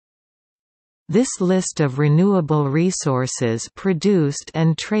This list of renewable resources produced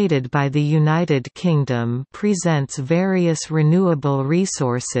and traded by the United Kingdom presents various renewable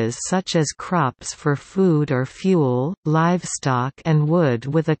resources such as crops for food or fuel, livestock and wood,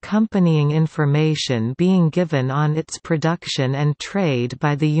 with accompanying information being given on its production and trade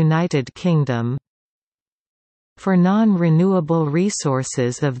by the United Kingdom. For non-renewable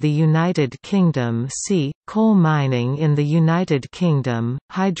resources of the United Kingdom, see coal mining in the United Kingdom,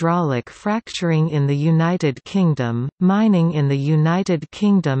 hydraulic fracturing in the United Kingdom, mining in the United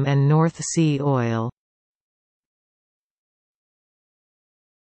Kingdom and North Sea oil.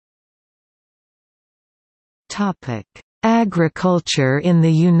 Topic: Agriculture in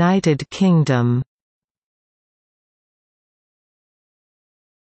the United Kingdom.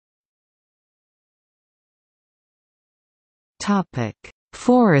 Topic: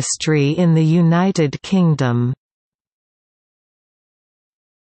 Forestry in the United Kingdom.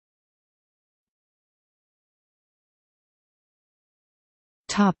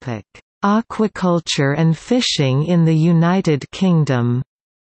 Topic: Aquaculture and fishing in the United Kingdom.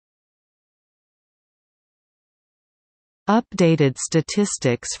 Updated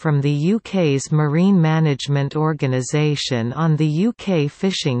statistics from the UK's Marine Management Organisation on the UK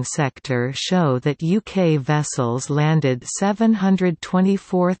fishing sector show that UK vessels landed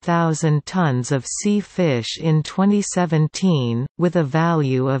 724,000 tonnes of sea fish in 2017, with a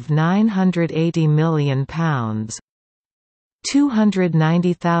value of £980 million.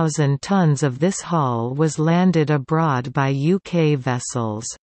 290,000 tonnes of this haul was landed abroad by UK vessels.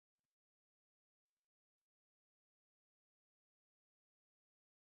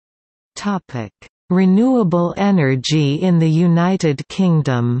 Renewable energy in the United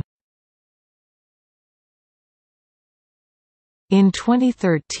Kingdom. In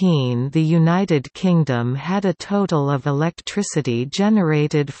 2013, the United Kingdom had a total of electricity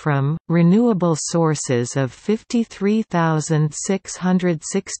generated from renewable sources of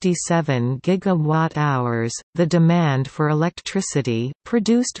 53,667 gigawatt-hours. The demand for electricity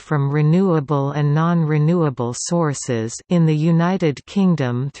produced from renewable and non-renewable sources in the United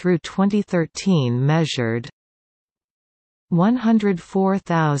Kingdom through 2013 measured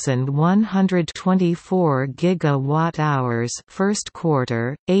 104,124 gigawatt-hours first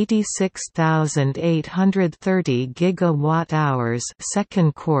quarter, 86,830 gigawatt-hours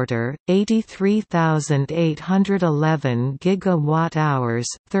second quarter, 83,811 gigawatt-hours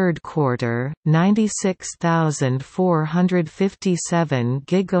third quarter, 96,457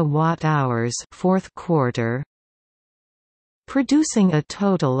 gigawatt-hours fourth quarter, producing a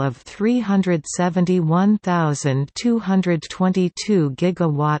total of 371,222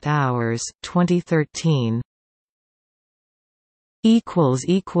 gigawatt-hours 2013.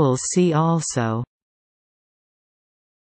 See also